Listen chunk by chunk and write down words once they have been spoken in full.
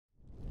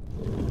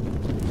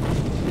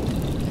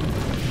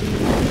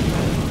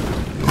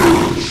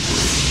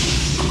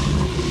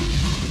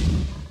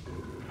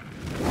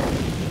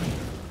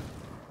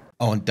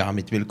Und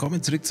damit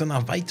willkommen zurück zu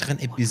einer weiteren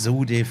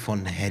Episode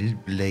von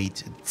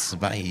Hellblade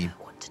 2.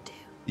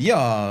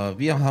 Ja,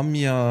 wir haben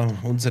ja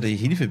unsere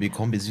Hilfe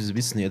bekommen, beziehungsweise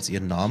wissen jetzt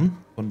ihren Namen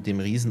von dem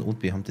Riesen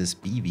und wir haben das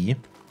Baby.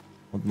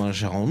 Und mal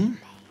schauen,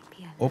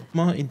 ob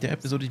wir in der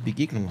Episode die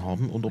Begegnung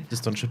haben und ob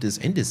das dann schon das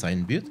Ende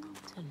sein wird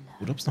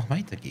oder ob es noch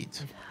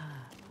weitergeht.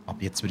 Ab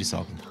jetzt würde ich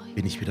sagen,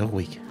 bin ich wieder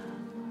ruhig.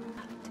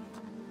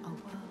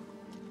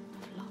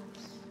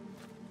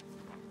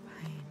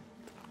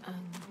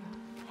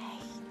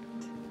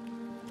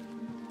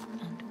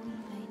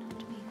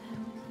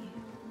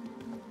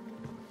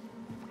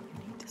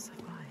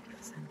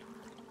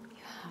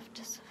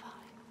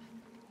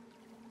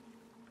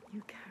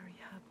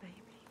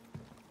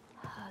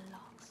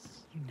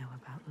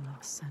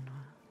 Senua.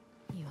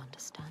 You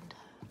understand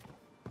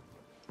her.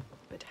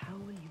 But how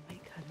will you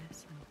make her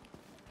listen?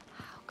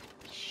 How can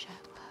we show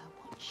her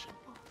what she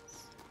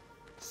wants?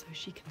 So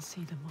she can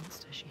see the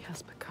monster she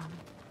has become.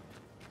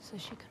 So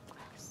she can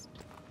rest.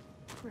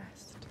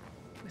 Rest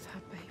with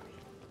her baby.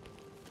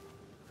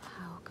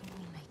 How can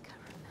we make her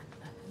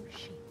remember who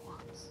she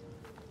was?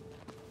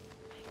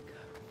 Make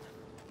her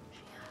remember.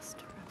 She has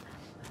to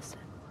remember,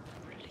 Senua.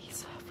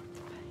 Release her from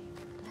the pain.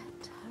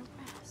 Let her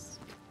rest.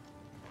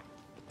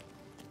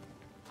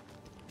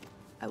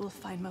 I will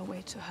find my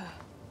way to her.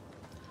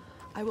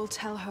 I will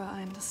tell her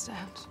I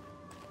understand.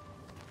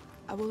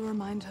 I will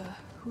remind her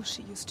who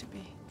she used to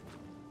be.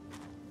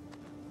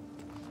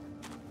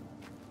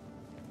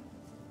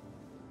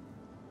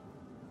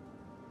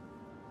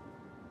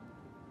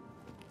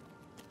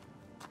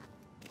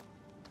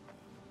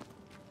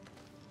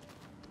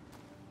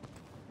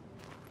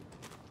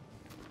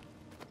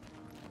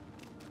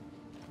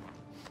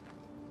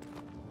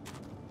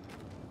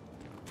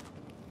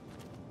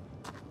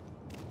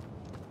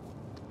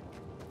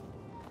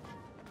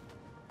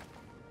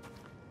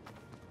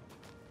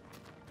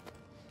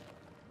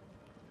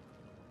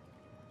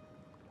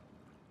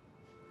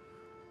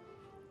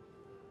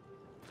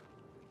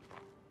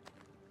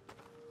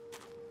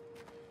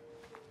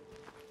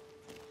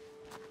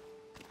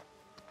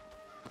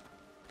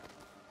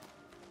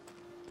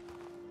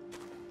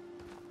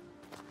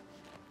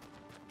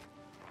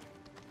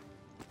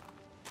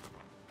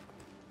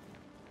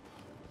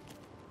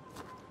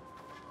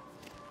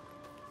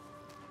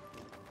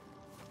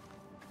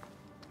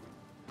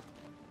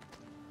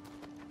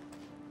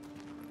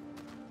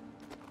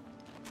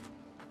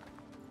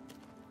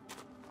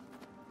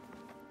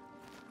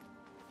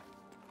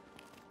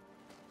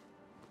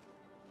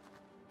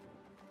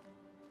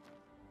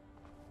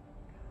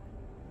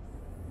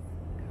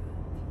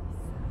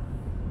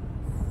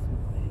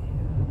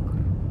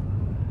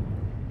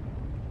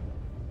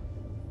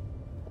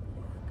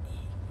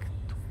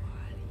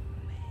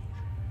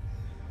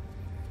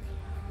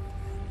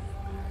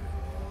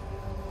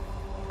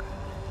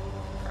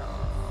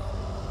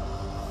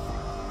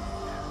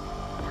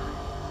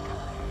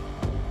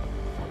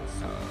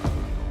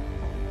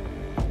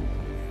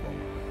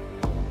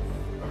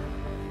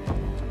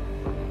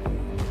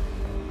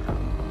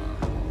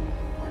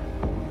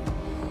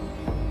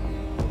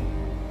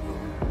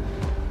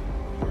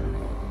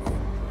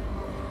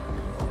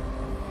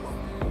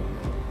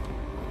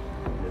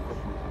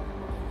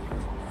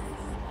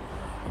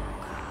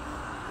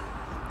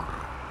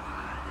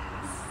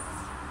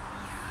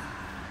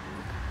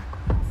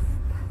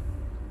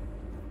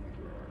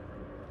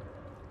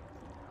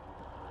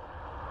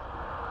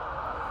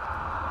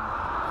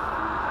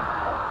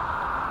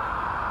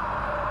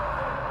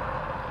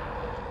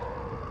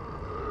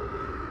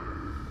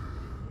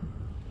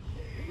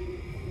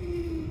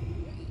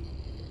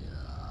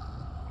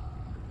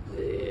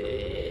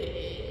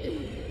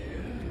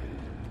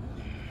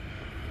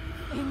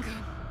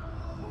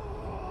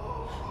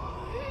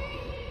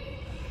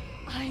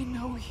 I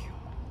know you.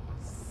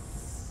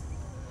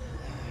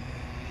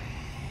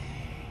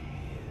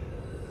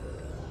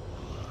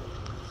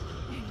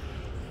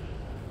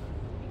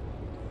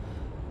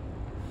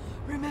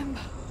 Remember.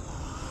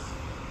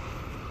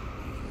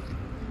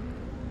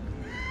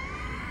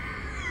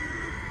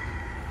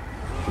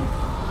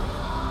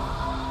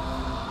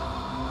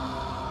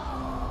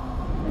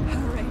 Her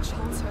rage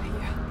holds her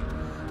here,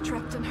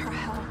 trapped in her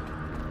hell.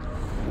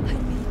 I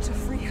need to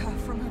free her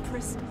from her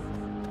prison.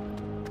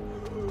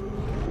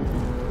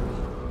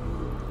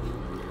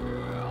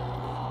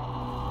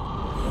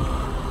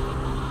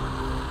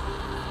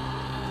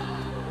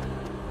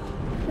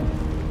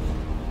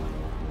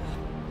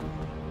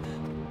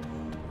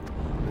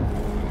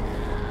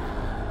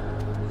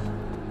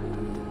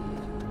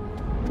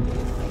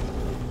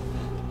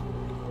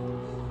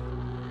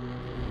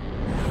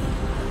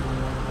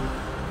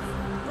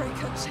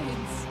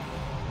 Chains.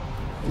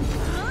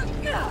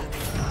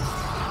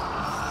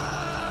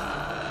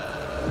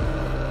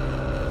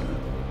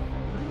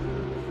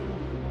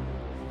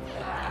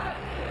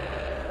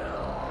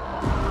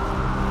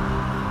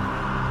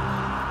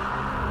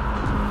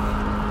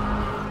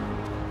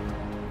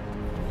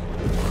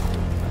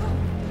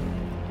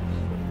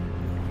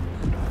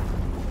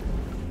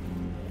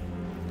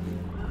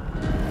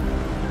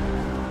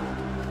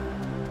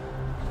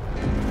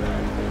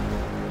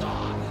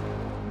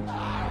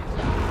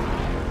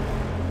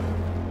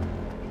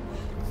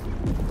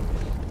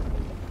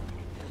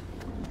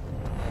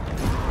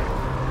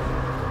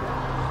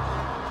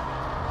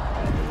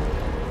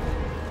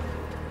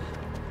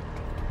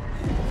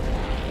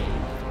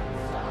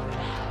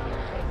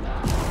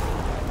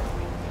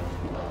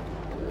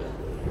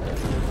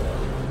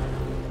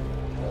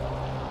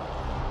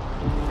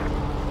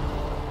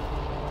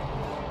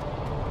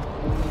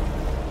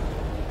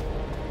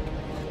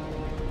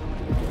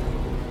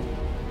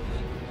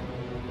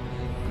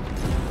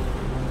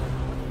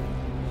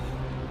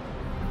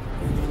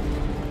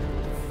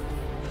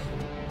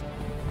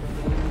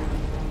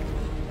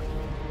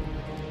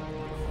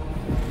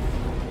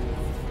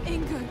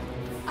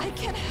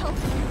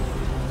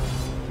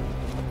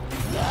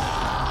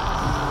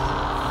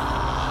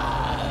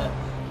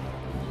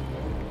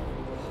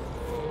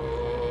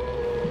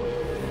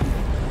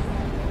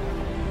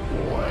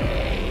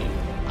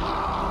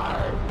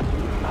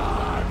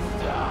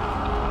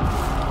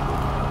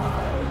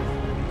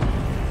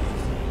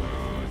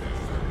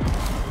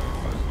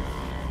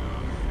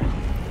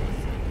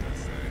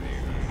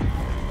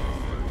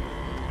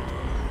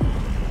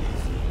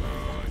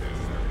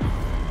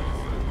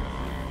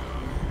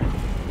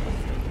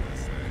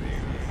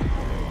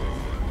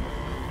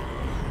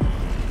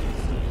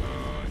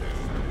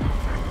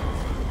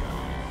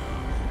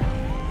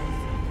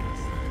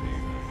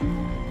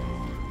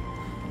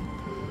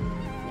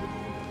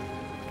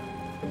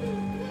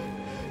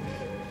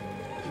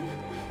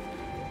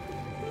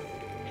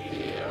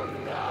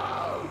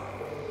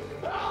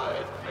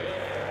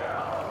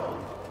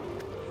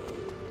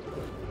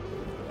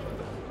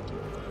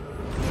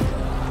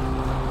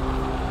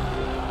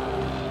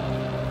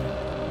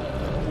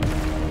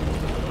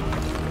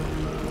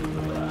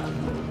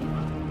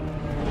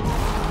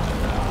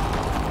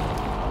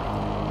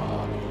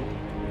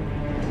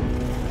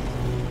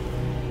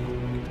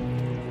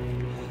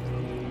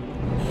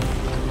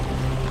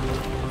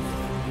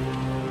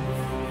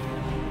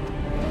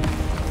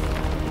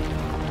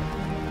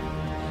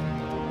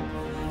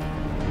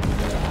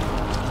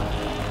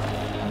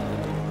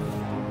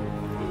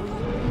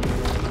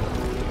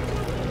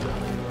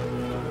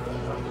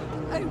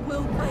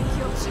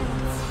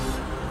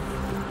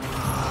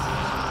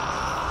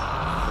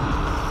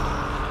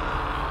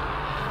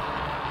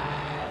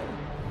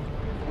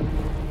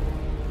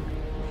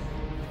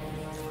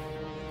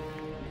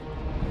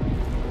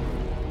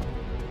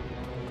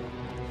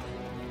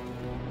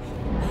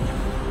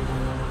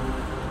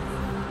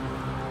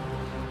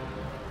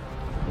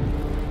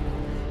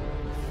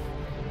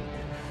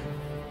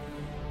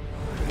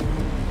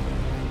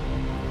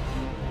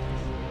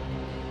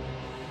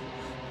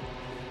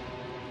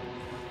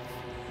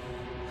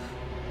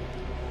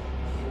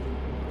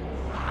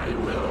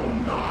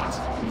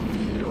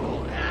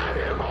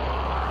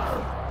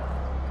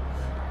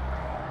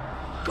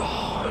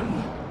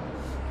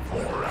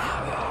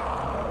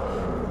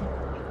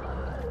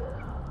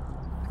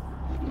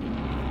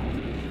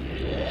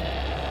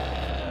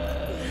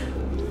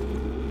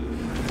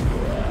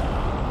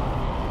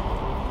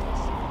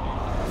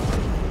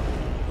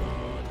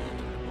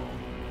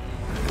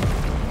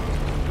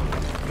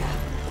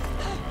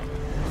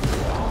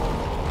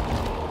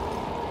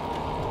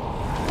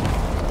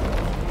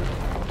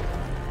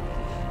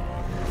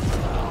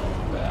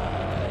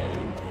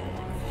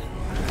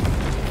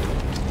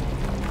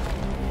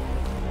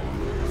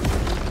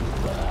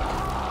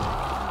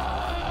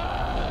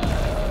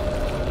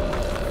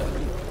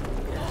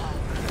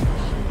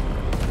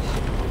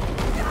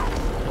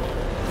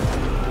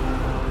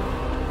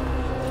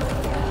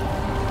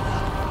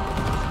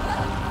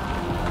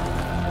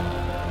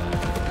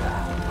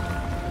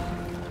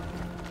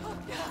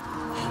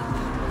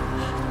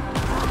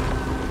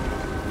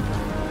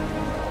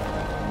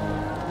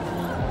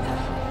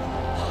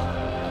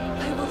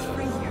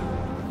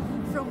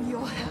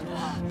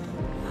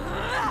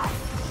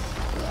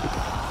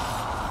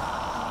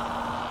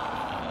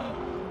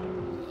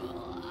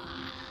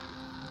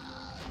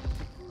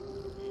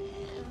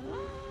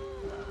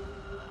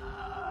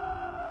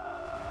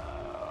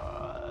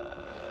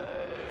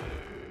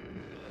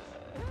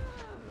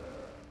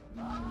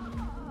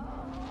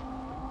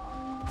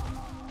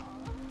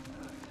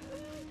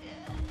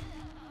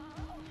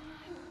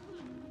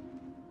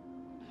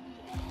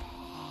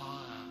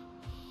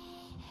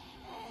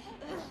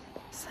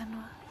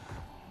 Senua.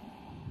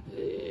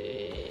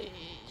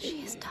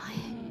 She is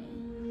dying.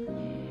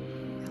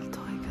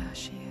 Iltoiga,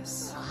 she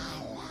is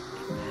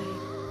in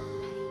pain.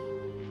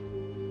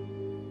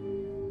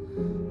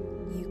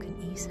 You can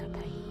ease her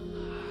pain.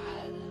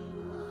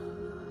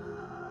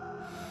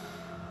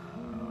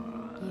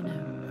 You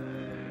know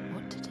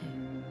what to do.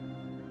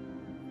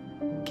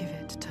 Give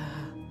it to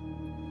her.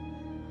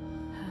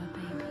 Her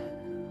baby.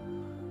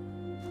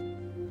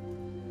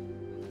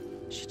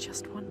 She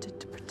just wanted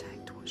to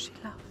protect what she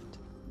loved.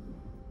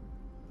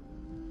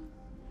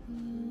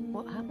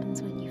 What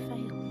happens when you fail?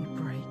 You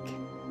break.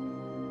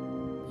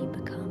 You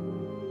become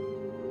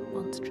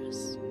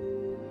monstrous.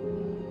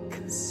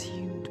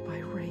 Consumed by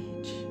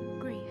rage.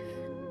 Grief.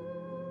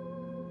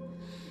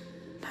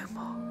 No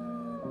more.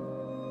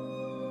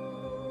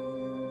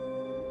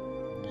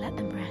 Let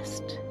them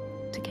rest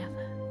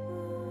together.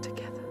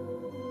 Together.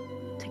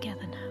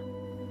 Together now.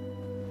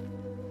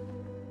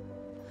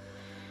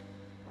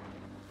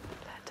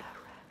 Let her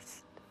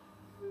rest.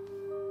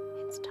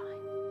 It's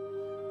time.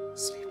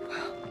 Sleep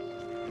well.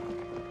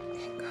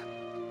 Inga.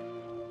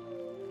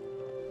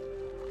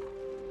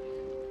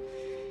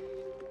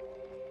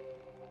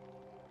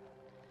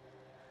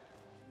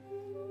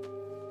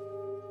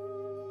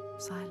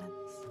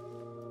 Silence.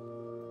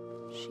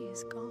 She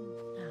is gone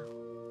now.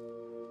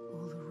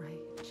 All the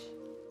rage.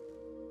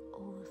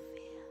 All the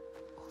fear.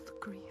 All the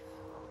grief.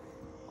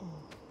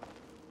 All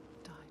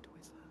died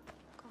with her.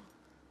 Gone.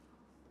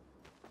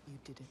 You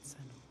did it,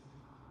 Senua.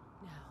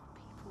 Now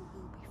people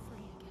will be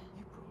free again.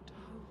 You brought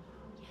her home.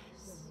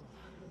 Yes.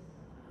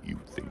 You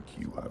think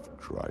you have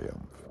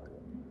triumphed,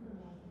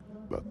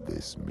 but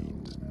this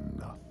means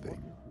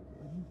nothing.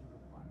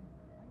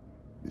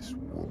 This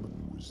woman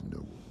was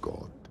no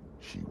god.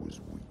 She was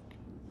weak,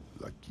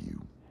 like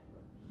you.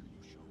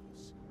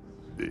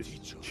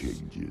 This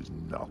changes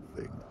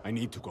nothing. I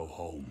need to go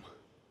home.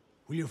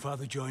 Will your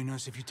father join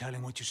us if you tell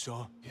him what you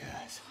saw?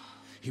 Yes.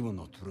 He will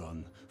not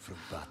run from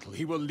battle.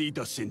 He will lead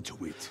us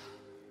into it.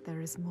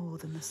 There is more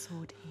than the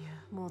sword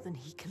here. More than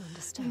he can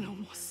understand. No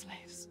more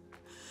slaves.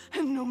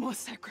 And no more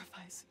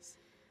sacrifices.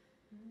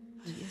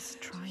 He is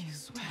trying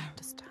to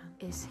understand.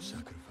 Is he?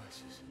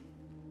 Sacrifices.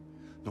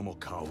 No more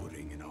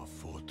cowering in our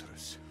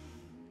fortress.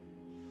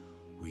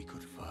 We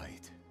could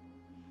fight.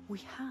 We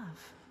have,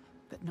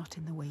 but not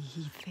in the way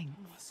he thinks.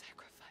 More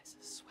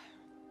sacrifices, swear.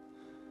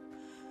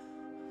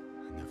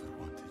 I never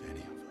wanted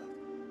any of that.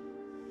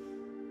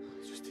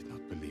 I just did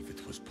not believe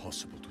it was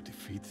possible to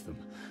defeat them.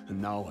 And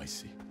now I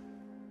see.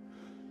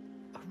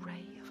 A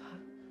ray of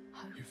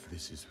hope. If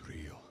this is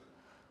real,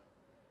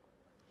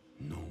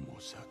 no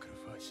more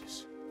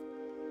sacrifices.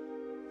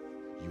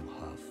 You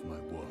have my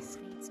word. This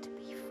needs to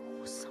be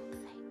for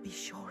something. Be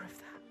sure of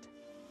that.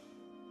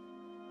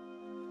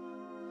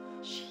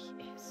 She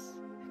is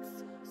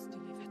exhausted. To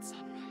leave at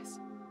sunrise.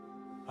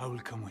 I will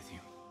come with you.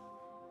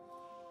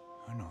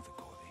 I know the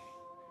Cordy,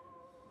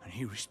 and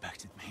he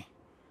respected me.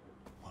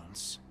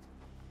 Once.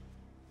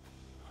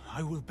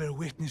 I will bear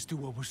witness to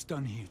what was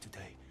done here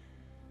today.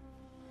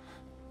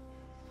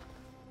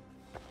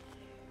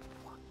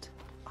 What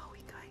are we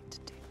going to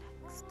do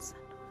next, Senua?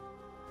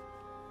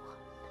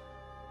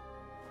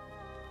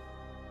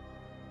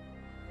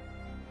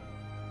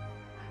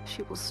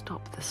 She will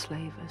stop the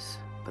slavers,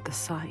 but the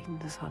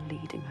signs are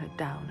leading her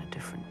down a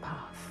different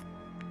path.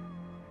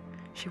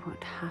 She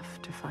won't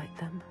have to fight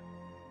them.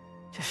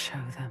 Just show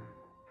them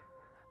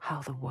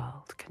how the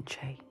world can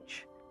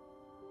change.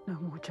 No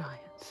more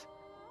giants.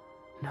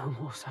 No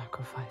more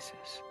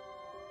sacrifices.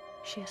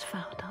 She has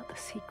found out the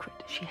secret.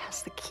 She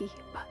has the key,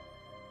 but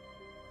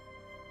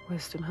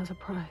wisdom has a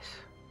price.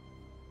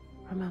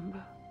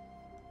 Remember,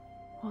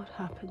 what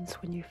happens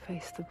when you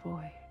face the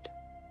void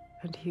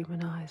and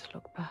human eyes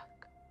look back?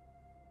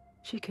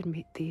 She can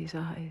meet these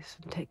eyes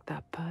and take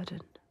that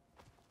burden,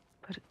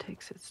 but it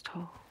takes its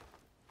toll.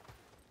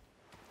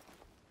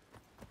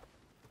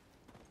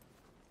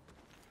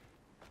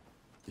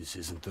 This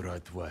isn't the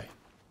right way.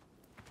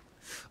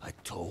 I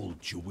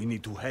told you we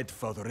need to head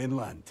further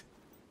inland.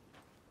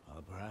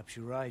 Well, perhaps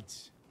you're right.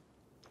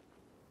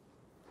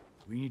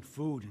 We need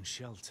food and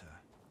shelter.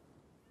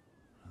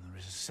 And there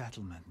is a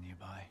settlement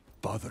nearby.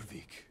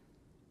 Bothervik.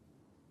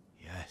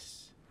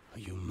 Yes. Are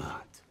you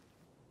mad?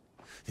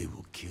 They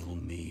will kill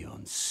me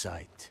on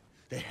sight.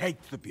 They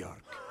hate the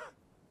Björk.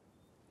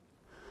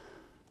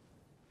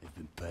 They've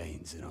been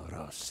pains in our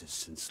asses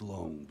since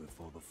long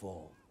before the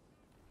fall.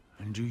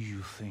 And do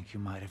you think you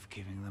might have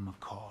given them a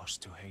cause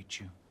to hate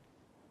you?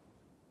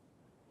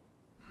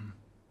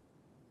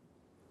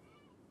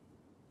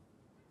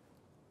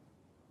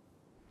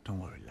 Don't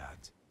worry, lad.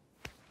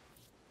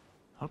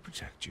 I'll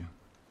protect you.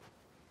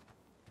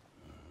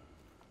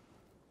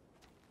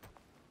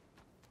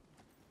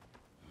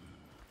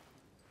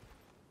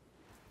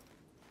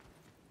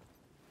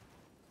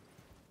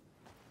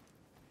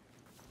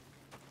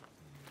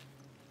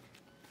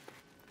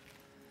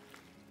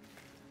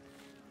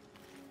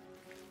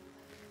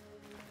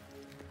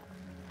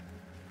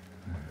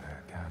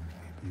 There can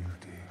be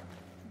beauty.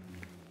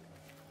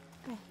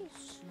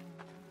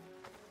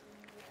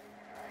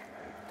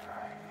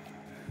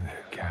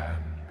 There can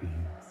be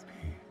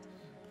peace.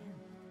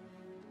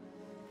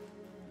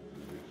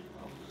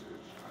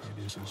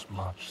 It is as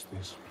much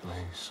this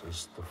place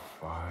as the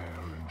fire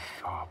and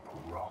sharp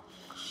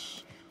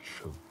rocks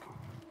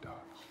choking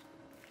dust.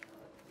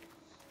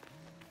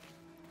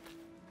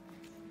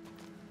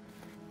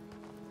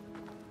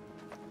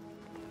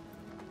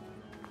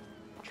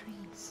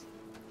 Trees.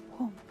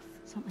 Warmth.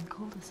 Something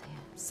called us here.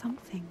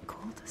 Something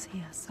called us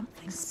here.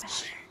 Something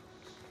special.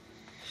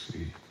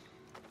 See,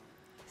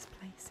 This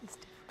place is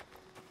different.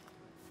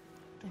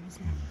 There is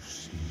you love.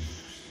 see.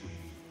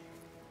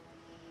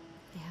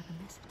 They have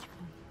a message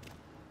for you.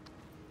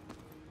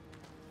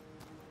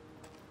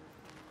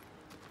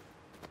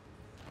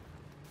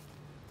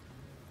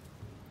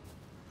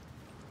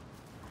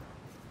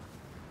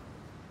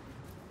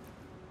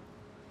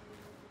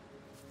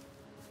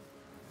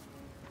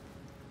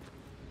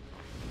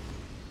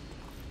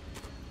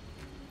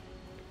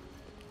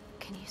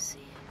 Can you see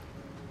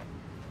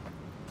it?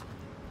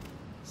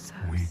 So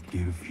We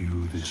give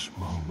you this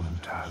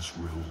moment as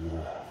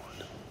reward.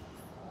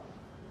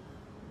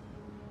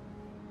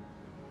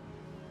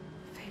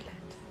 feel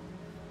it.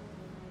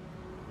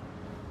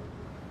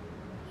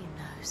 You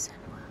know,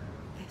 Senua.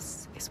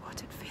 This is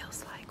what it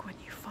feels like when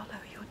you follow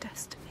your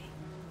destiny.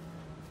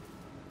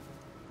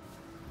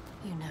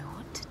 You know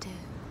what to do.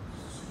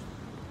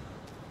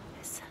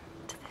 Listen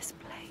to this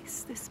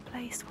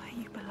place where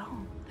you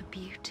belong. The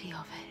beauty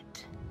of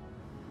it.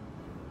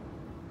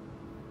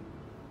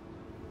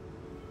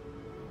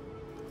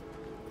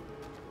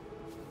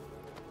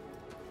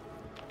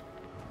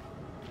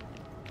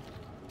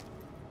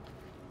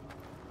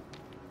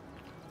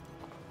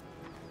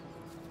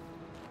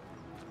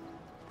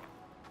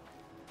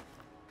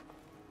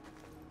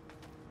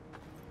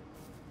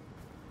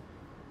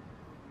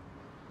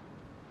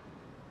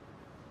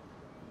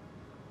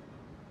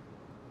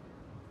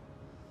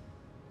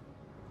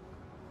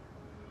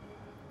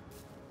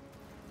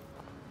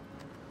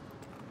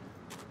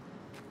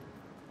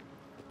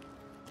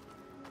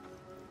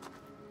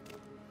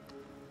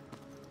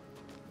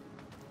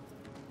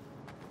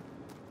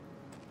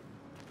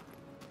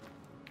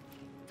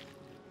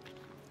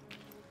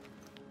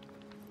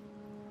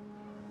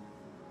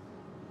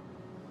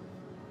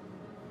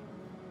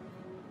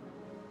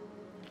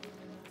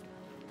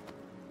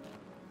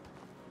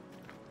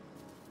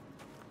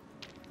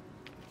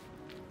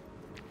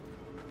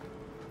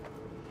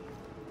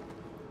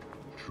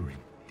 Drink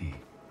deep.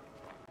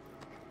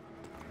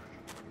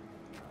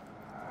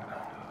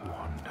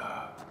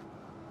 Wander.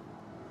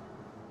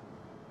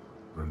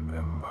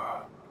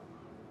 Remember,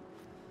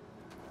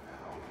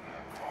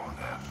 for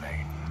there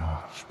may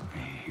not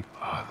be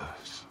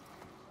others.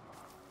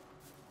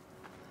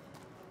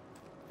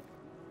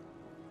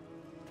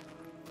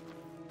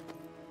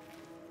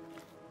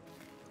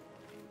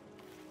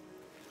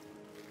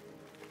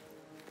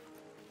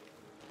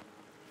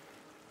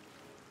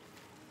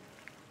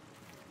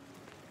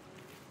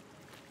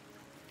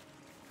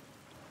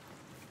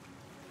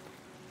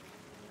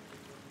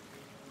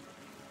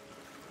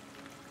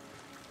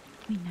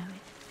 We know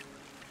it.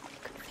 You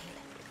can feel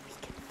it. We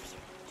can feel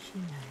it. She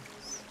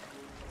knows.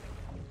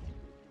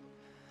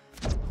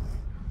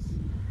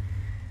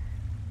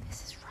 This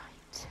is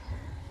right.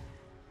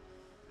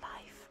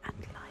 Life and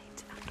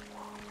light and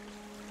war.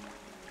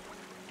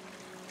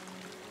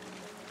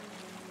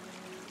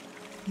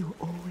 You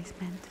were always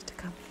meant to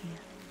come here.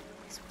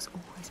 This was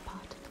always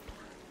part of the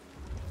plan.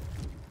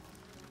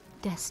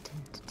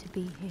 Destined to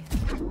be here.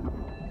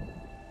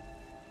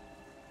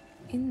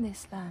 In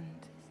this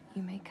land,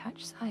 you may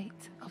catch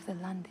sight of the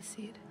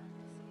Landesir,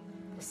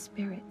 the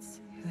spirits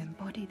who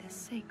embody the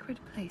sacred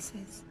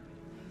places,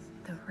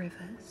 the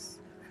rivers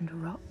and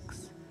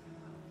rocks.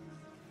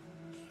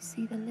 You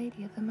see the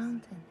Lady of the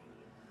Mountain,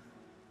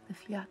 the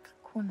Fiak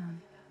Qualen,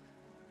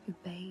 who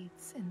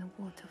bathes in the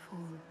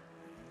waterfall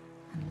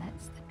and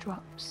lets the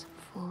drops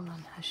fall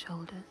on her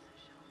shoulders.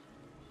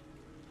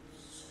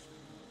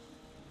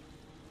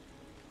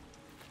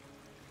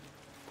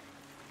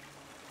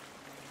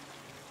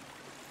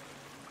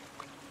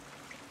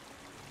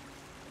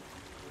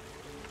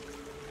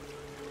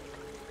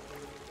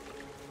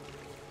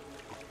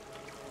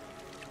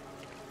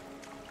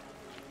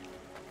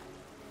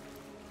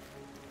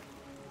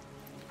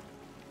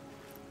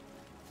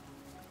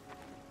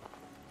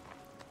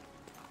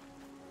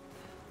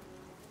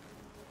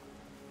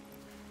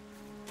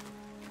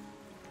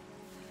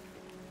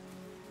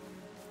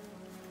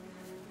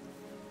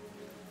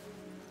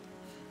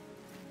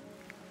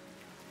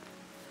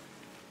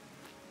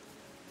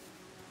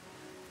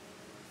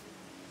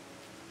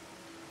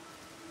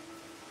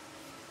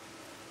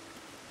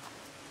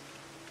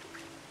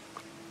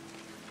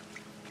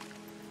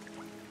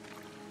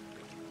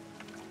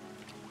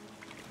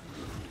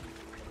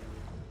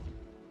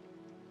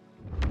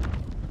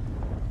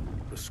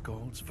 The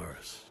Skald's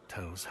verse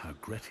tells how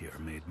Grettir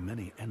made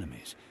many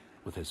enemies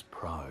with his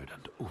proud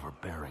and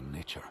overbearing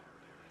nature.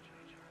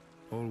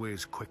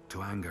 Always quick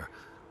to anger,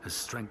 his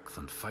strength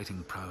and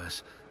fighting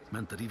prowess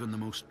meant that even the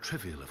most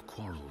trivial of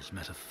quarrels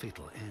met a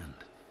fatal end.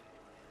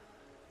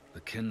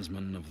 The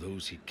kinsmen of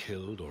those he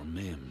killed or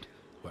maimed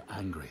were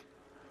angry,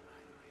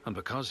 and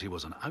because he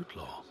was an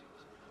outlaw,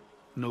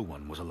 no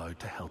one was allowed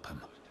to help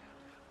him.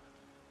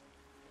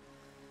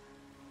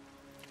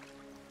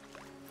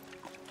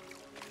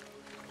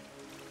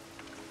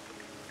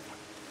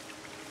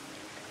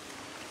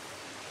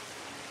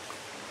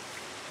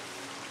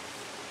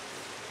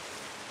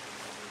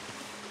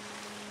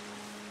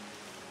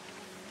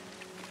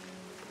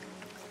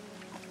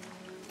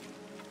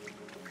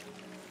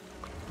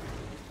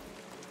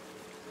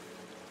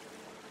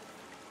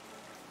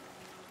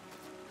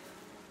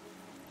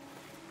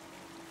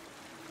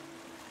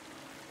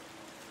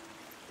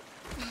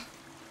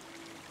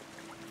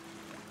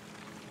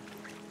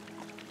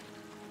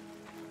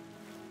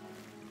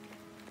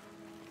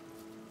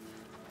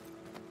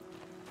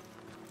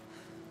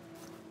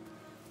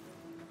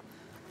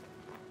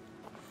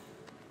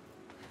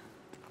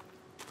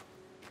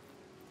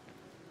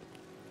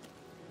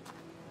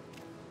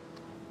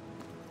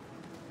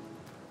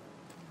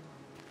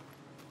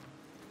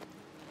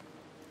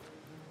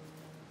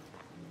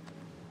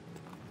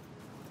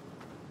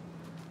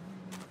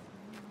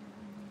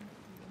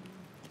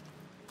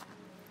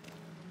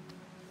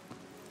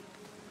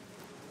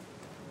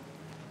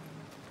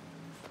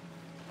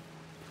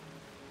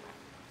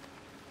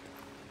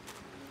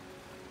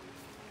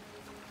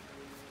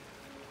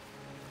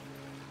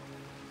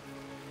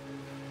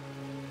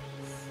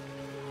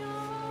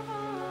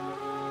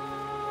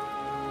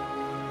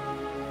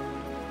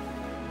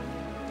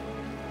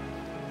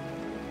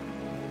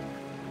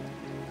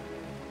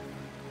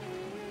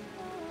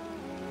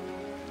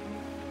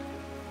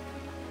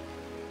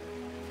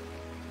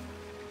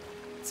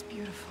 It's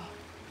beautiful.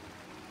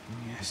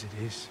 Yes,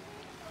 it is.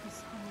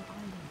 This whole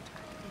island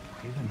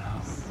could be like Even now.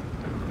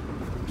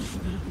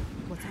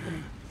 What's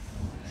happening?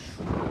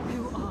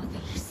 Who are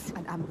these?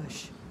 An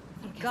ambush.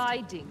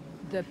 Guiding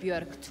the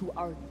Björk to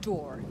our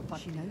door.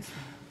 But She knows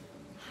them.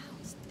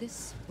 how is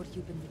this what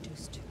you've been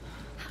reduced to?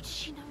 How does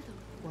she know them?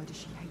 Why does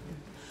she hate them?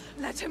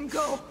 Let him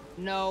go!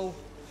 No.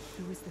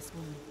 Who is this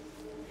woman?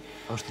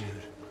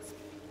 Ástríður,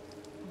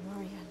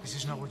 Maria. this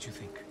is not what you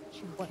think.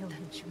 She will kill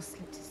him. She will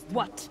slit his throat.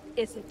 What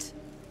is it?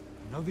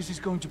 I know this is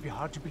going to be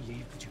hard to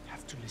believe, but you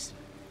have to listen.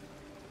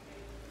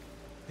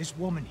 This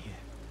woman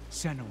here,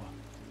 Senua,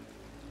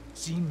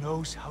 she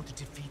knows how to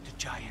defeat the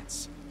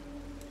giants.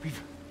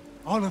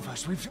 All of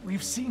us,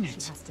 we've seen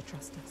it. She has to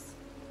trust us.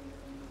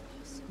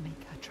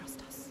 Make her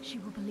trust us. She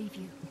will believe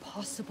you.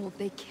 Impossible.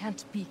 They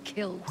can't be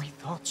killed. We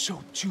thought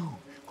so too,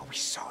 but we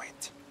saw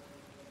it.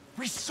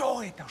 We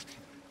saw it,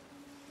 Ástríður.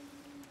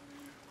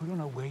 We're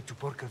on our way to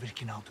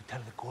Borgarvirki now to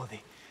tell the Goði,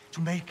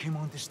 to make him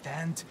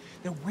understand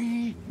that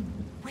we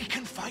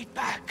can fight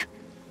back.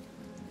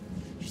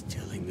 He's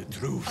telling the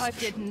truth. I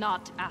did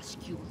not ask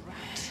you,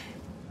 rat.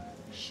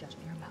 Shut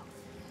your mouth,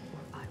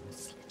 or I will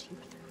slit your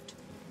throat.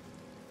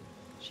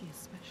 She is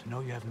special. I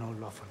know you have no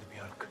love for the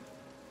Björk,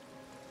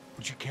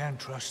 but you can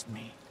trust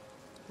me.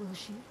 Will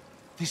she?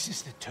 This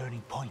is the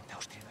turning point,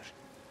 Ástríður.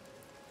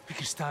 We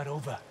can start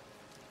over.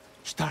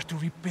 Start to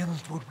rebuild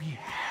what we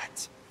had.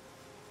 Does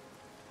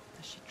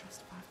she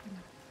trust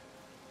Bravura?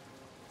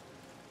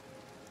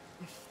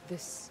 If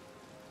this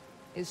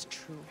is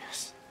true,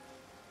 Yes.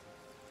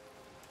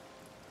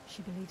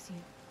 She believes you.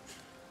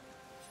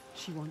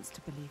 She wants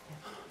to believe him.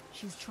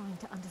 She's trying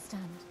to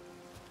understand.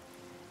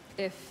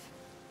 if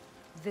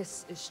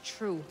this is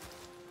true,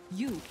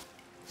 you,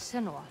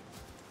 Senua,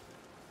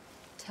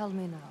 tell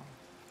me now.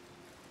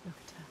 Look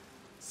at her.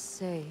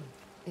 Say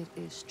it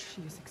is She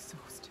true. is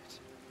exhausted.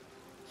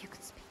 You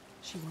can speak.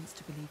 She wants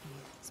to believe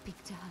you.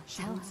 Speak to her.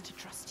 She Tell wants her. to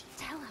trust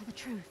you. Tell her the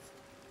truth.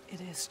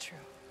 It is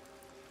true.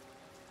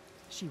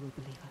 She will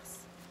believe us.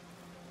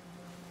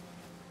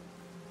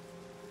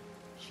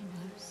 She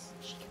knows.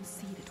 She can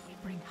see that we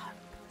bring hope.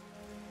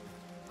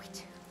 We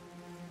do.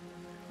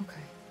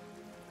 Okay.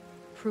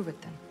 Prove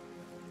it then.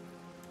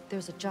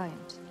 There's a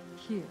giant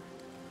here.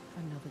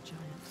 Another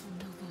giant.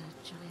 Another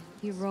giant.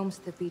 He roams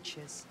the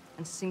beaches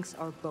and sinks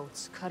our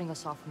boats, cutting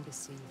us off from the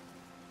sea.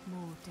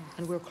 More death.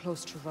 And we're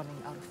close to running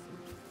out of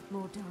food.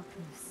 more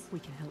darkness. We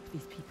can help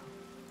these people.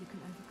 You can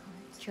overcome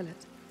it. Kill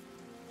it.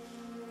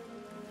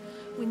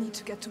 We need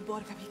to get to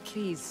Borgavik.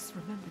 Please.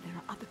 Remember, there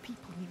are other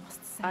people we must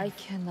save. I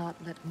cannot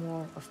let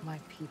more of my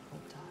people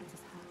die. Let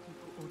us have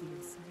people or the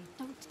insane.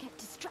 Don't get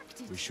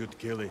distracted. We should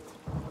kill it.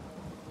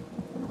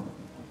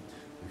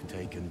 We've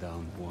taken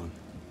down one,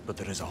 but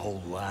there is a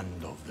whole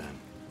land of them.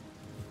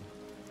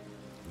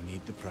 We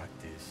need to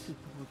practice.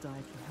 People will die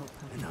if you help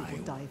her. And People I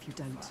will die will if you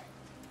don't.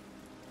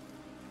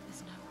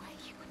 There's no way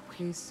you can win.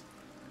 Please.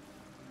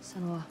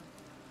 Senua,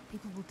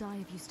 People will die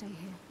if you stay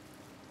here.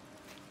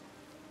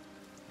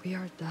 we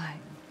are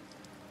dying.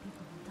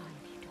 People will die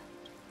if you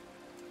don't.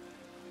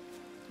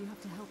 You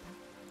have to help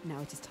her.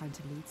 Now it is time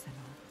to lead,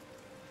 Senua.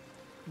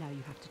 Now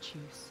you have to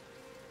choose.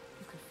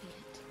 You can feel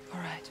it. All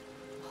right.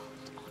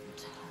 Hold on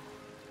to her.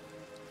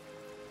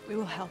 We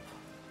will help.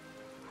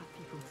 Our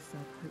people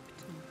deserve hope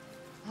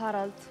too.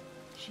 Harald,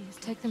 She is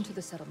take them to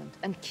the settlement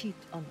and keep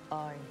an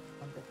eye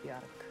on the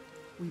Bjark.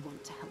 We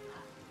want to help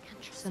her. Can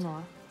trust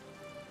Senua,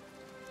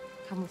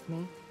 come with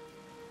me.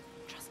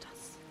 Trust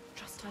us.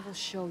 Trust I her. will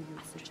show you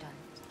the Astrid. giant.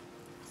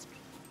 Astrid.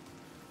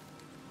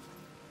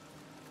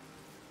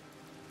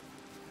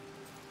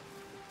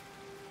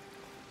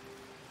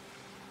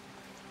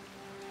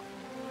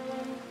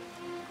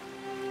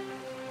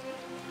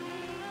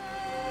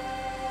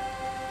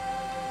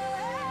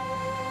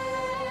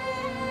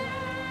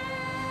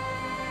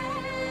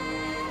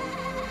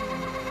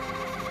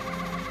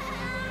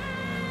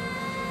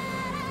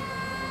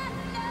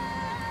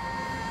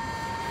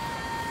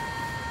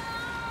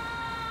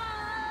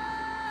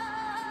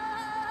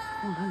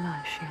 All her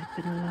life she had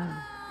been alone.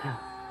 No,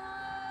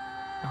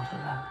 not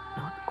alone,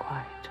 not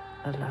quite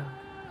alone.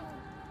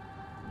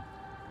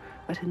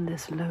 But in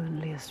this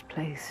loneliest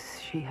place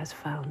she has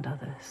found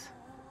others,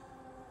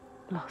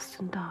 lost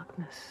in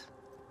darkness,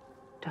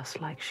 just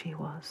like she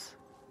was.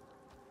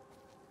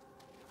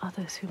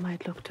 Others who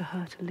might look to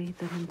her to lead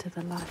them into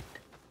the light.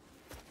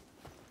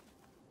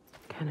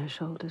 Can her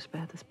shoulders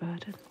bear this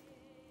burden?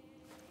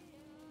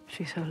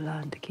 She so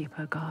learned to keep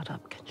her guard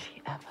up, can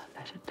she ever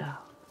let it down?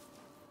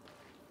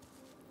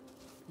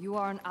 You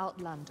are an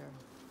outlander.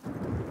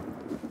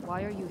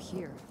 Why are you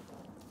here?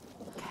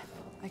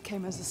 I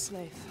came as a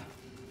slave.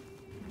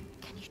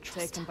 Can you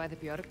trust Taken her? by the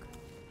Björk?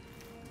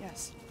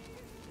 Yes.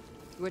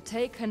 You were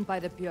taken by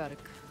the Björk,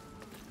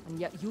 and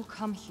yet you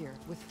come here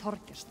with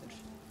Þorgestur.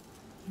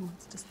 He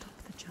wants to stop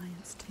the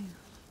giants too.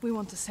 We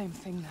want the same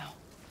thing now.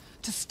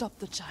 To stop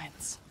the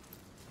giants.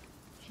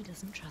 She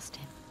doesn't trust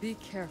him. Be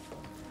careful,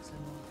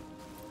 Senua.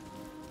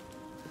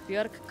 The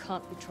Björk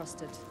can't be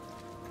trusted.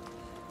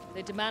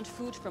 They demand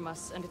food from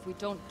us, and if we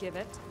don't give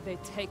it, they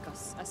take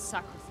us as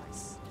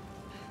sacrifice.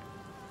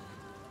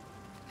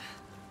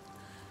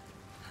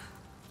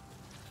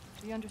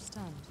 Do you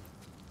understand?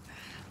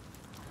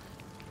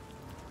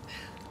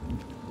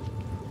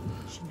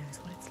 She knows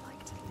what it's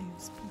like to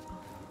lose people.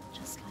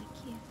 Just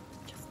like you.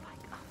 Just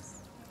like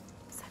us.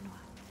 Senua,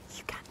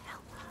 you can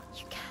help her.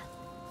 You can.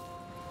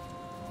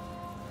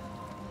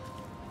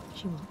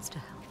 She wants to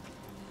help.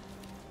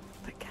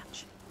 But can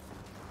she?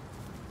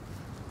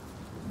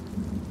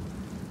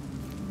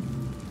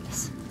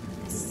 Listen.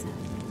 This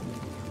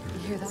You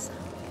hear that?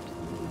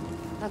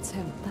 That's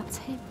him. That's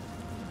him.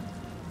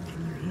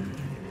 Can you hear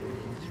him?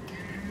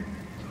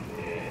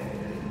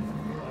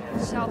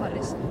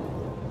 Sjálvaris,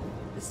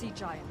 the sea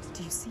giant.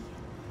 Do you see him?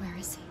 Where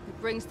is he? He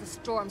brings the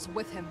storms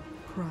with him.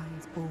 Cry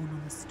is born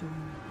on the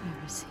storm.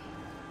 Where is he?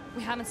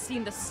 We haven't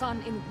seen the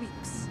sun in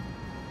weeks.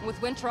 And with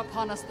winter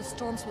upon us, the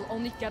storms will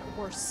only get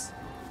worse.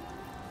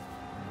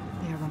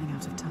 They are running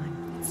out of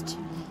time. It's too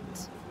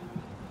late.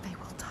 They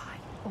will die.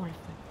 All of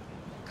them.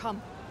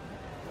 Come.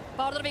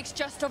 Bardalvik's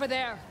just over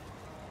there.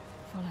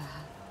 Follow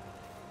her.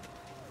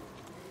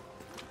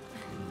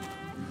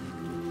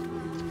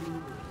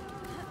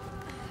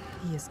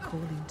 He is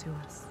calling to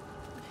us.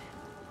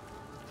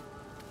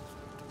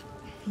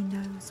 He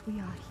knows we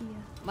are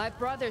here. My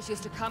brothers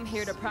used to come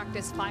here to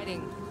practice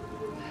fighting.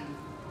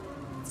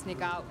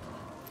 Sneak out.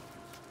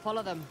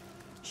 Follow them.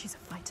 She's a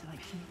fighter like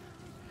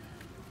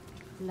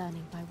you.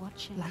 Learning by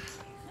watching. Like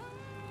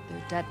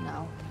They're dead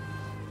now.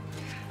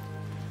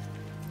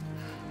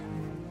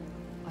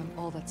 I'm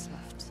all that's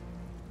left.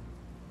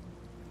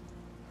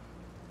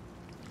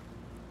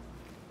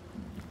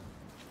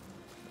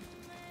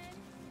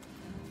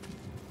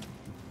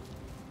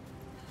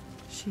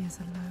 she is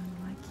alone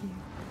like you.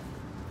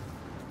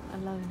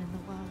 Alone in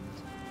the world.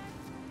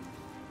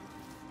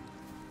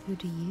 Who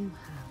do you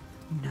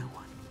have? No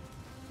one.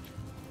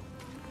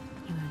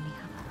 You only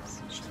have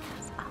us. She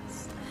has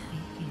us.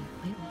 We're here.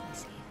 We're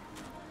always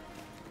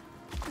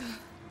here.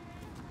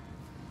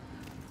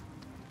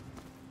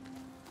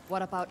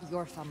 What about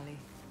your family?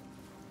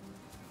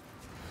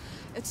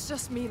 It's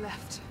just me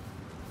left.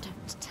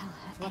 Don't tell her.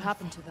 What anything.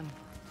 happened to them?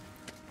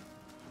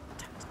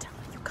 Don't tell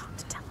her. You can't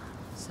tell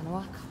her.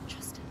 Senua? I can't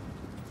trust her.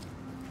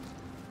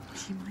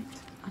 She might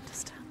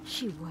understand.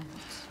 She won't.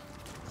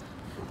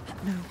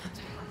 No one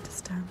will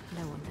understand.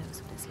 No one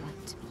knows what it's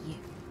like to be you.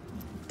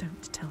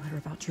 Don't tell her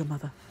about your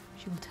mother.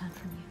 She will turn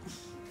from you.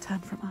 Turn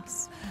from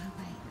us. Run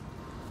away.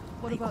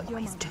 What They about your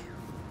always mother?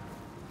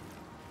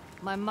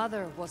 do. My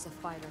mother was a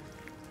fighter.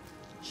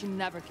 She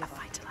never A gave up.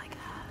 fighter like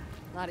her.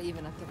 Not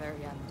even at the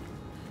very end.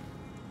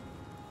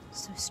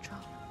 So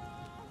strong.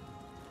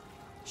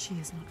 She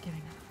is not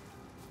giving up.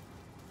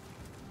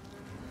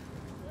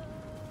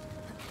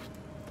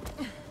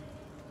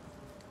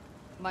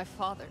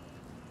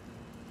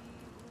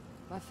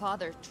 My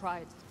father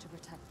tried to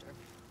protect her,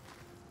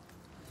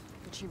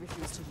 but she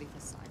refused to leave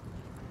his side.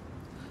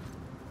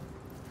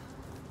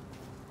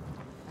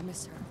 I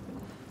miss her.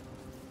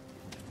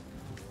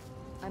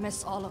 I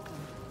miss all of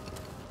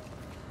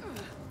them.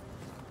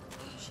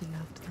 She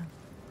loved them.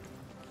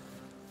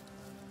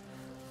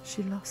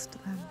 She lost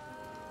them.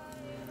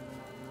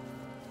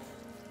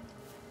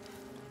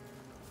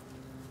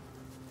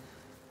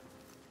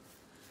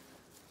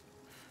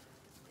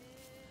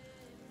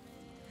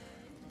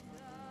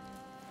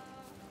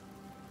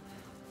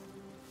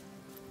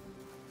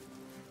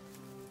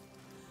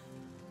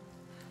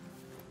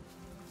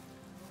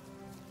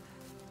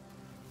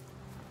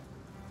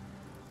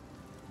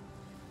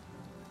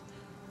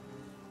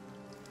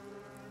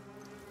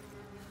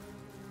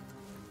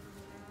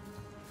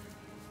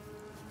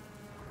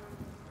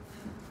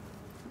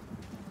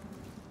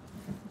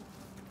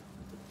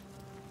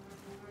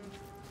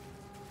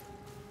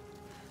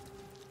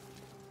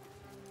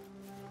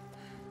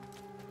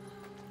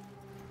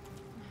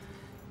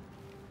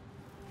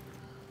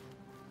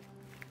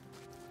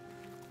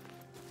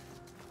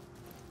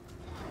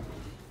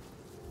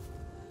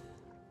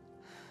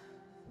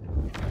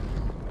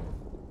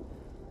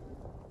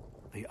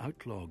 The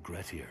outlaw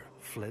Grettir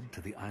fled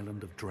to the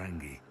island of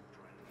Drangi.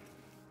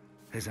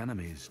 His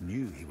enemies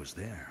knew he was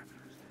there,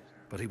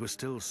 but he was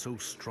still so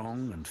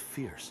strong and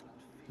fierce,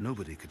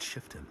 nobody could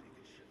shift him.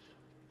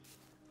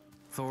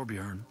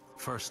 Thorbjorn,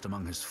 first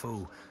among his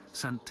foe,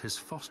 sent his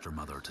foster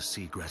mother to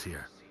see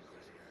Grettir.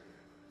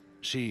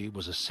 She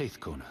was a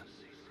Seithkona,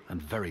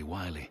 and very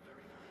wily.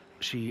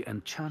 She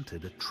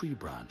enchanted a tree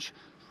branch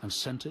and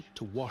sent it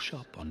to wash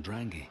up on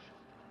Drangi.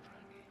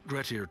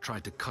 Grettir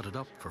tried to cut it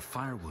up for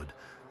firewood,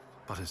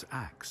 but his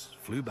axe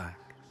flew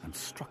back and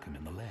struck him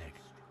in the leg.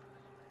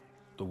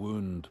 The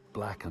wound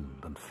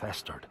blackened and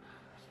festered,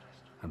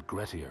 and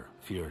Grettir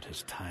feared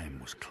his time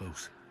was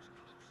close.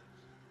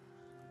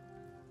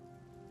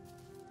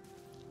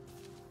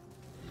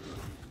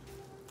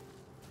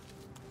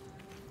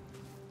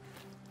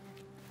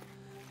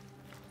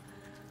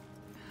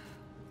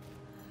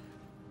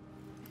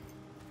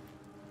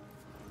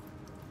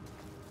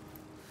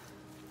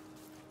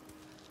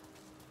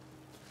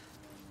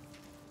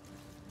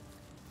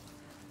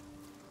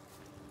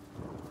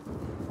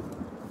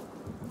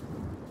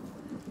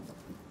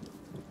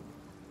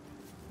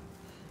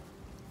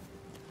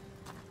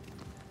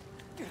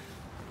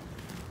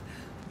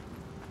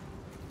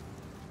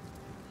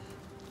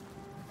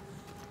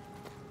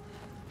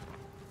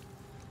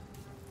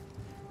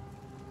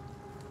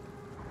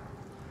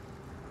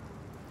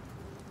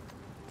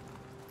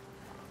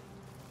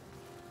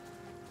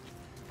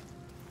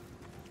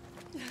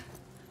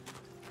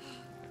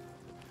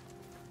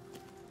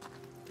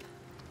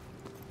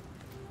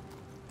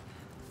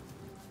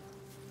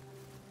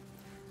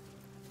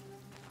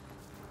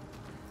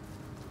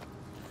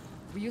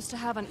 We used to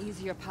have an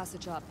easier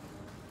passage up,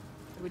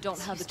 but we don't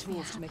have the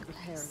tools to make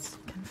repairs.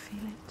 I can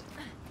feel it.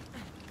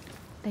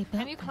 They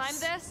built Can you climb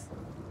this?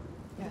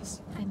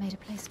 Yes. They made a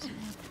place to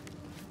live.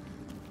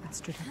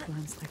 Astrid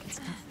climbs like it's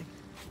nothing.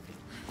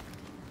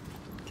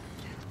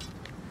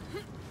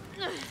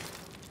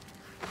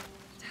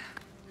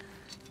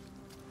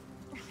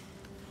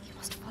 You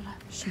must follow.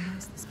 She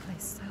knows this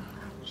place so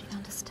well. She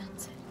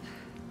understands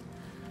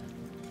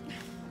it.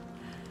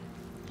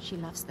 She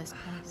loves this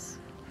place.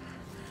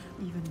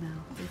 Even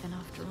now, Even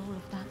after all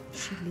of that.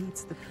 she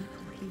leads the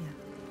people here.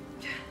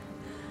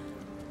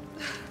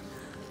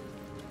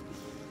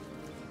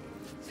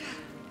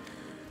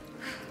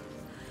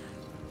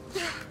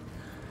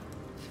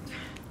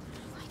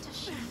 Why does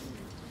she?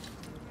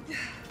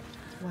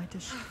 Why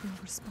does she feel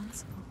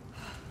responsible?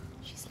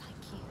 She's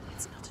like you.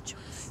 It's not a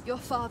choice. Your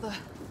father,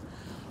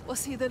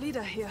 was he the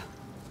leader here?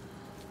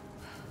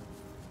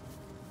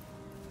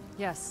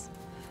 Yes.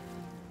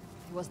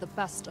 He was the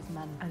best of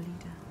men. A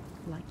leader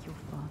like your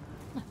father.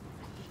 A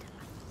leader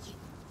like you.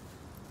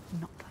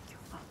 Not like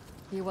your father.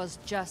 He was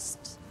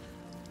just,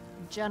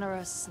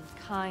 generous and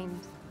kind.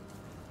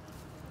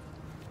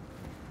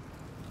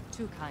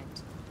 Too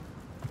kind.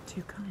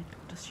 Too kind?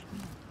 What does she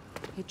mean?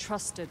 He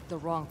trusted the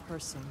wrong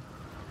person.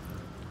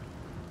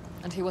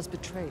 And he was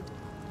betrayed.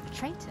 A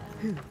traitor?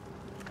 Who? He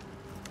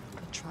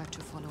tried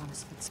to follow in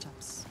his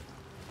footsteps.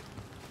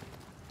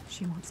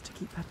 She wants to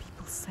keep her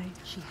people safe.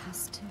 She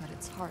has to. But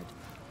it's hard.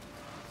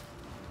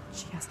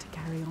 She has to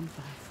carry on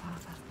for her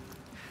father.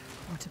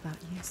 What about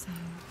you,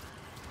 Senua?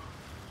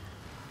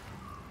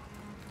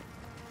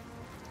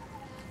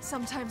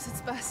 Sometimes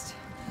it's best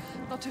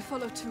not to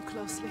follow too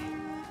closely.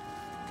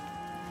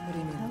 What do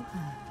you mean? Tell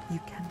her you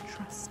can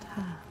trust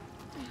her.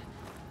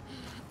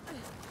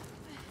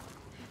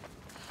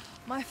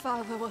 My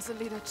father was a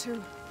leader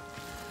too,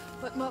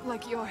 but not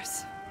like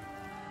yours.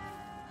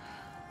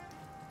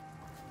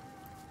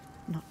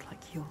 Not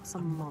like yours. A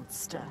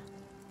monster.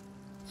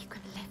 You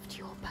can lift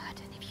your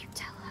burden if you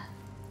tell her.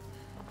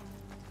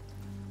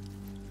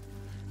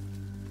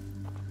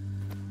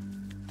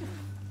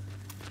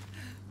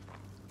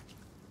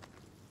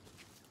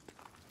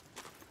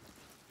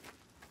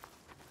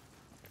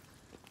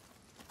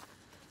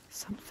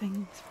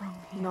 Something's wrong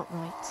here. Not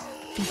right.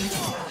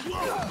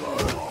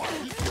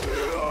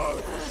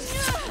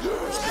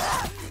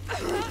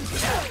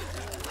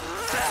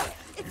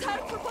 It's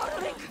hard for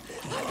bottling.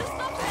 How to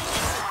stop it?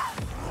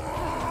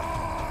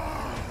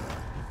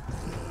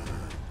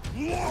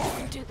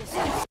 Do this.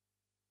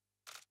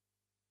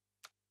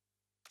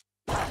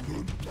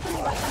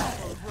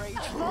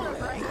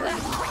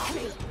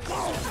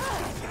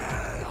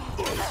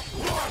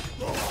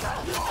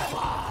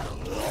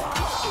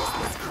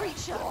 This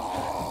creature.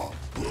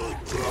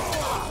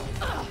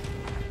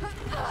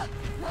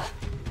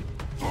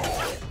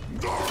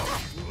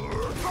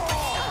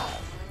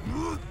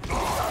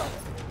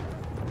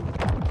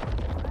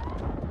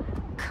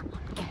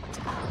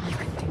 You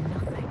can do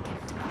nothing, get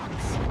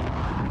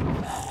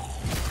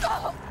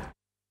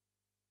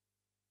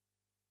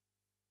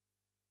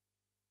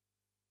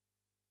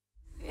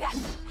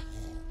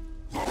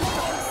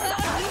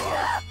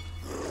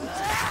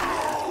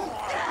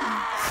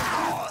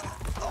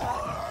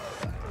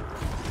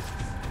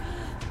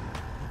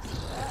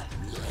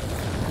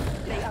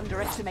They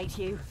underestimate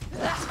you.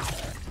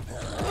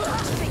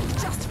 Think,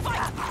 just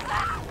fight!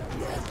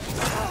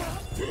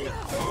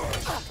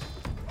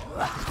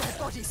 Their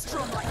body's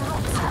strong like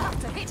rocks. You have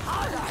to hit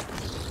harder.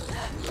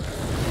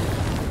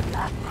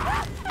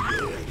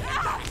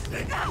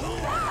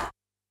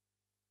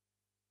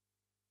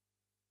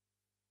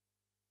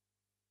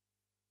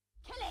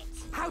 Kill it!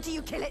 How do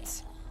you kill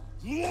it?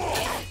 They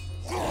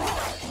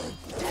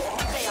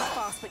are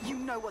fast, but you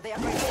know what they are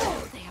going to do.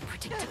 They are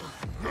predictable.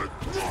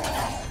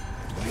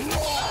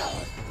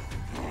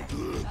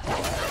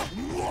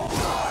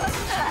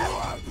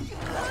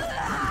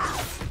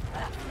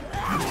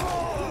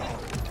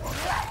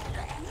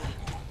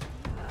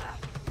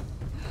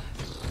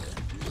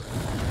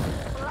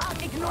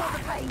 Ignore the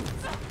pain.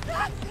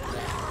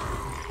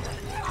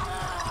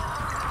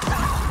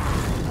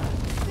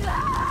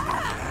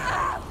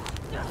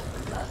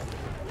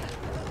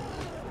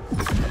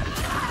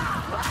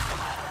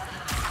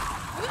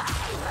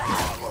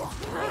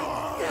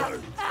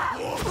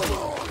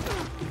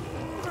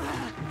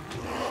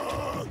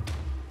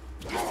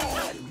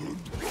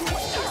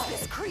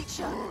 This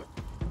creature.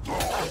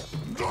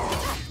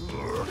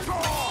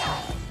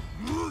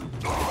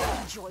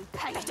 Enjoy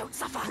pain. They don't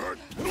suffer.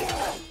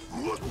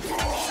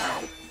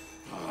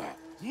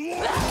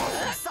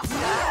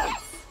 Suffer.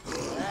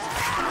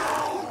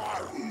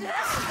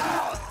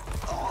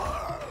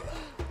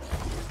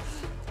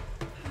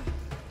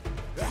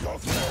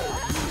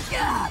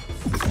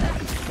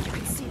 You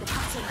can see the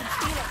pattern and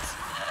feel it.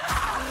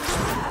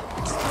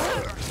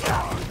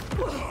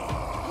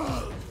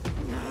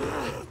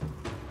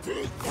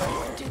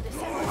 Do this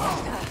every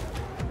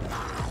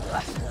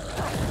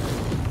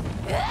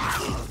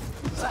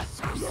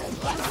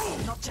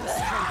not just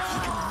strength, you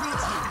can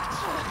reach it.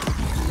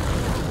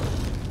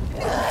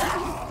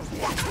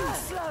 Too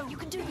slow. You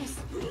can do this.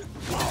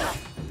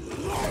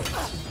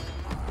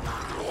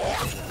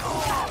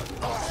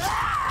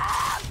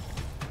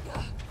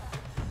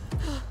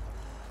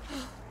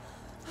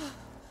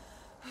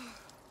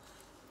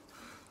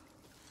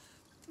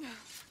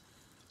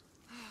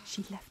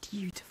 She left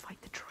you to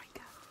fight the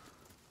traitor.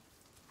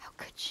 How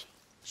could she?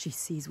 She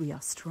sees we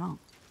are strong.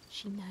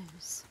 She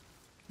knows.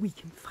 We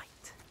can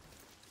fight.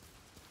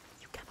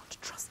 You cannot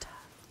trust her.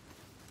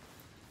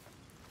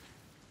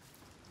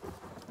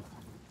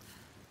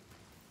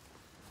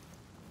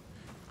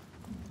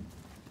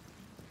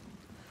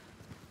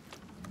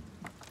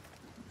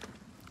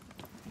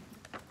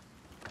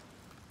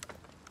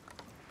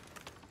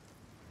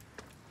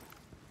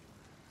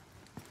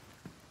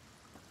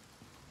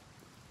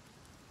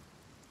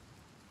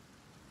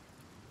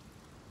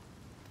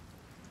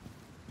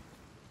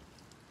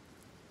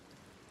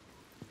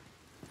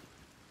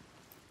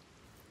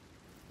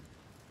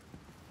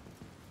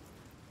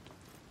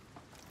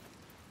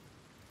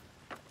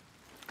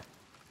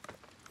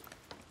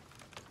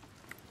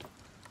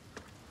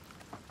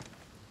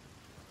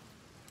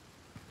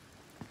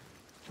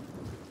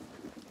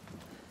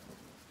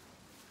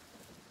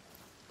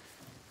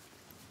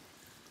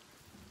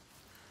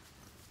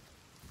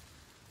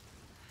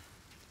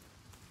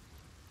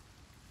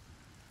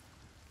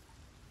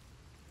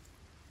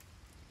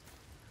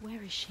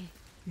 Where is she?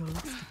 You're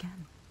lost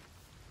again.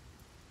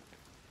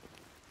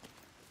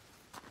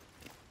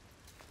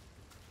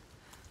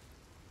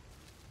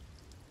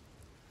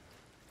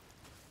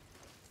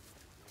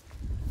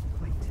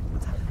 Wait,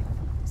 what's happening?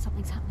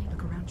 Something's happening.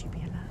 Look around you, be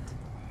alert.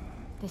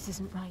 This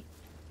isn't right.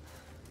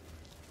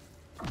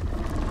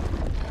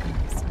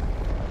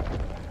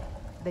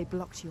 They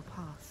blocked your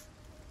path.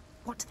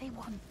 What do they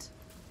want?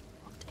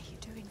 What are you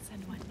doing,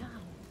 Senua,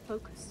 now?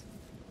 Focus.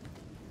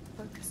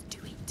 Focus. Do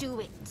it. Do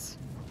it.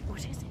 What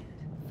is it?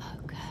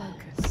 Focus.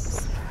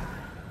 Focus.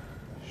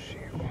 She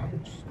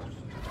wants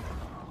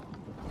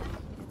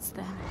It's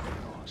them.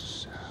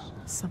 yourself.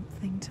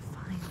 Something to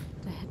find.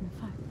 The hidden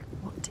folk.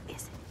 What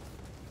is it?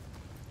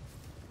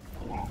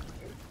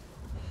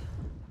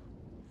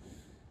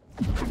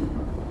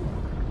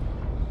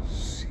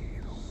 See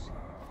the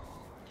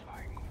world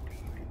like we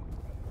do.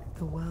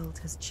 The world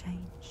has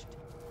changed.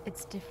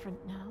 It's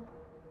different now.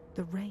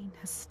 The rain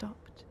has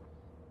stopped.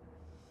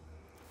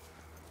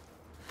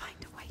 Find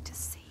a way to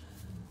see.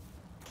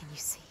 Can you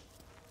see?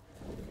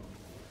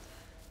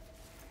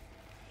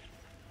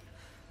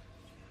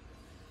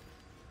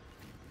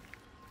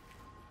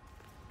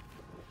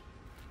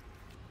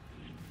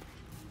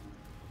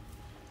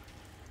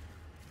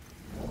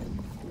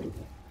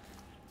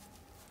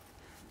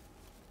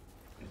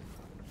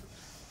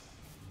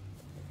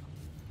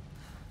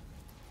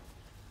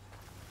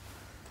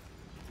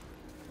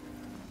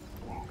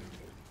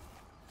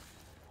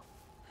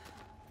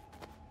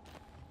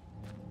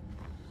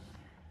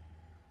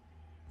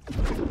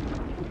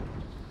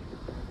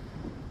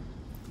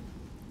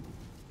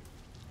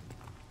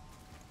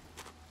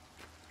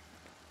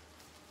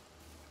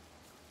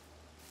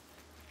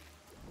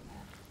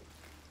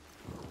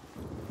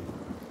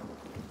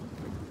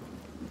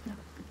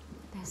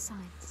 There's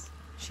signs.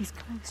 She's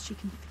close, she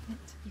can feel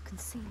it. You can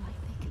see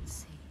like they can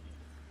see.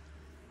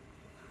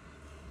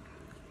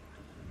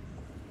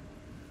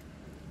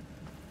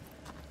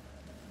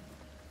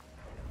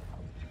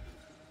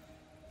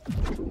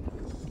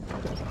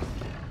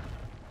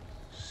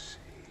 See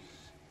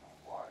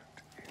what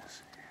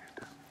is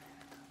hidden.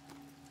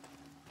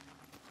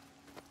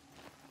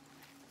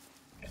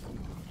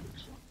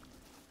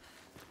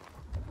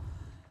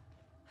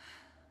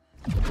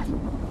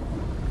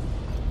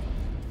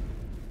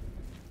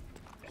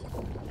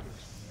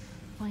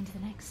 Find the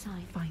next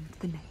sign. Find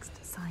the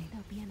next sign.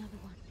 There'll be another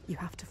one. You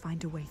have to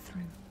find a way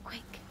through.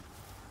 Quick.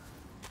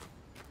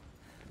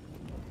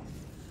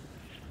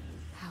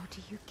 How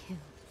do you kill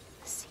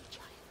a sea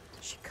giant?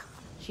 She can't.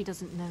 She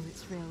doesn't know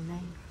its real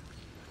name.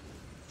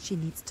 She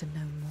needs to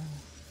know more.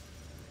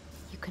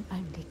 You can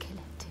only kill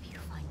it if you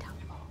find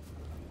out more.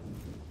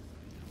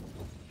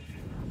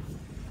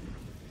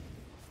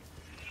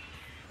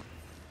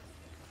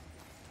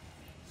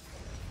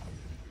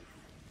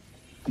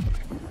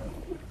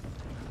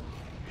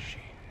 She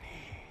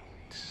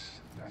needs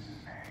the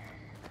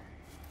name.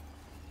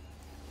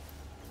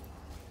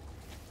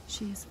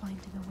 She is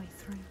finding a way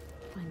through.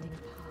 Finding a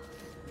path.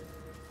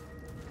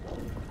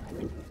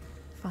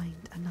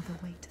 Find another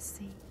way to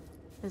see.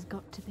 There's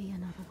got to be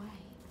another way.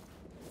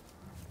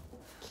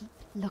 Keep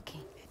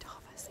looking. It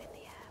hovers in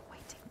the air,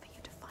 waiting for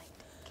you to find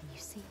it. Can you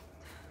see it?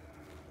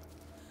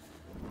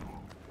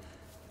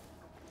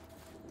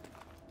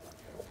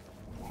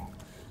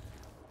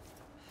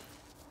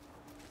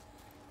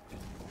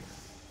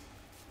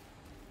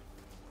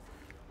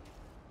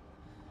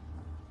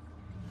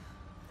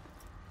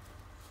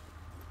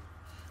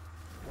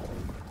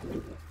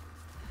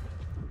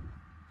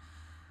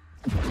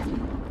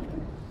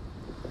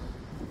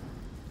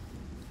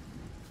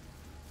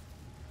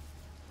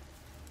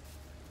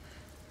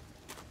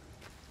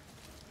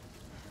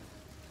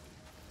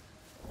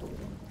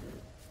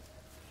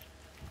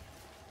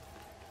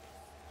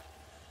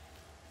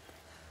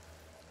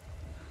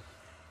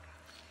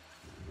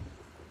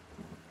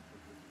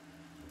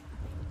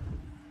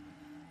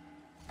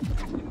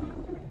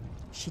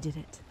 She did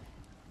it.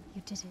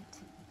 You did it.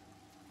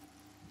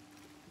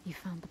 You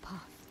found the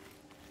path.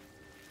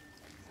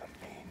 The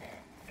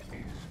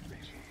meaning is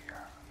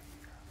bigger.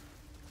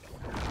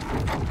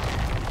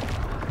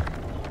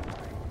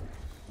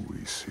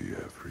 We see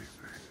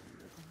everything.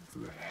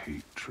 The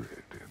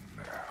hatred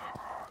in their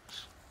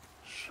hearts.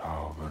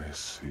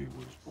 Salvancy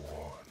was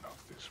born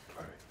of this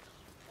place.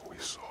 We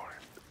saw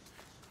it.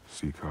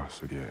 Seek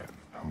us again,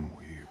 and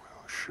we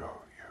will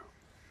show you.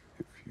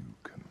 If you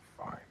can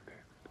find it,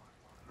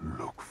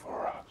 look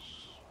for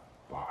us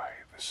by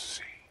the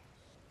sea.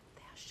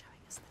 They are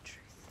showing us the truth.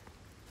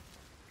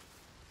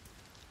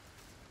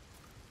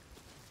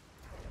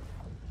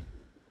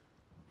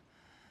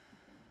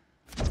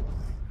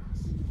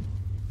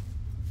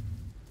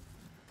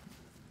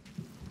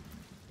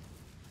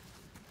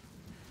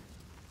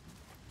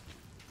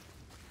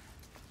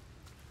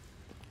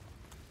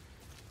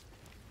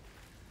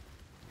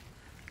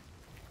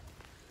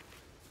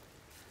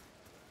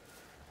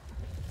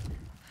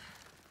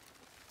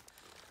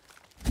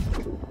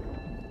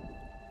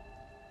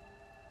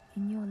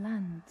 In your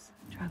lands,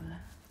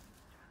 traveler,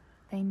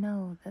 they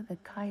know that the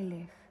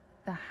Kailich,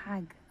 the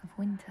hag of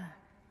winter,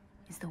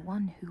 is the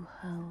one who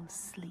hurls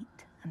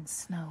sleet and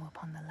snow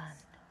upon the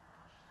land.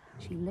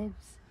 She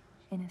lives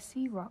in a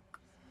sea rock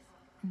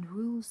and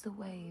rules the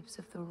waves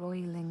of the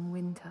roiling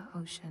winter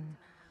ocean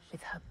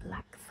with her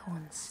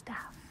blackthorn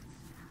staff.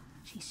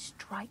 She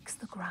strikes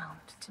the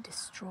ground to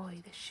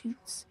destroy the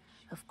shoots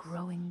of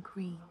growing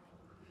green,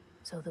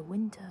 so the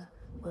winter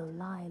will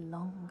lie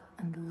long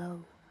and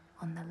low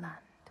on the land.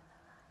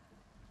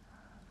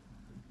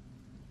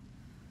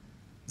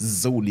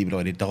 So, liebe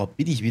Leute, da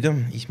bin ich wieder.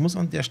 Ich muss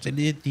an der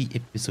Stelle die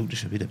Episode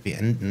schon wieder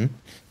beenden.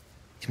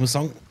 Ich muss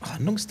sagen,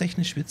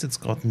 handlungstechnisch wird es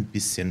jetzt gerade ein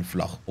bisschen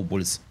flach,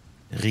 obwohl es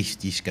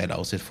richtig geil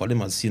aussieht. Vor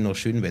allem, als hier noch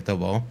schön Wetter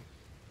war,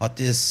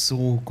 hat es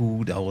so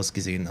gut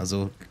ausgesehen.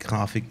 Also,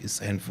 Grafik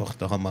ist einfach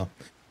der Hammer.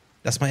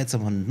 Dass wir jetzt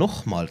aber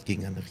nochmal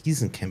gegen einen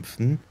Riesen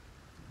kämpfen,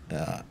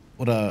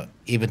 oder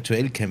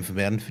eventuell kämpfen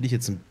werden, finde ich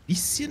jetzt ein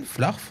bisschen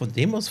flach von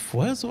dem, was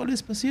vorher so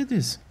alles passiert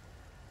ist.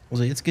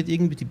 Also, jetzt geht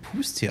irgendwie die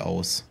Puste hier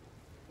aus.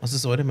 Was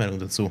ist eure Meinung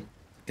dazu?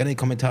 Gerne in die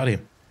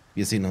Kommentare.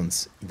 Wir sehen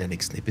uns in der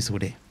nächsten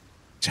Episode.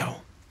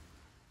 Ciao.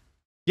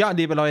 Ja,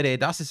 liebe Leute,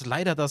 das ist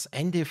leider das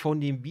Ende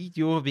von dem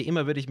Video. Wie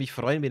immer würde ich mich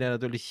freuen, wenn ihr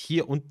natürlich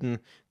hier unten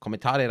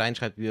Kommentare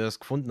reinschreibt, wie ihr es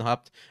gefunden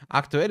habt.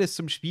 Aktuelles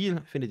zum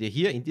Spiel findet ihr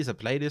hier in dieser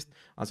Playlist.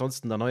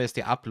 Ansonsten der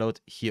neueste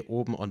Upload hier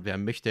oben. Und wer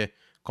möchte,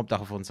 kommt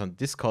auch auf unseren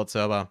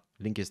Discord-Server.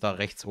 Link ist da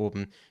rechts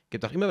oben.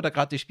 Gibt auch immer wieder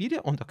gratis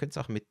Spiele und da könnt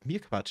ihr auch mit mir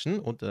quatschen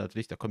und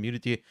natürlich der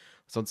Community.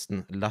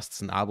 Ansonsten lasst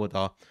ein Abo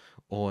da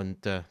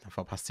und dann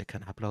verpasst ihr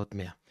keinen Upload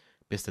mehr.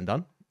 Bis denn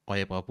dann,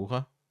 euer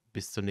Bravura.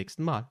 Bis zum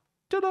nächsten Mal.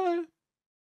 Tada!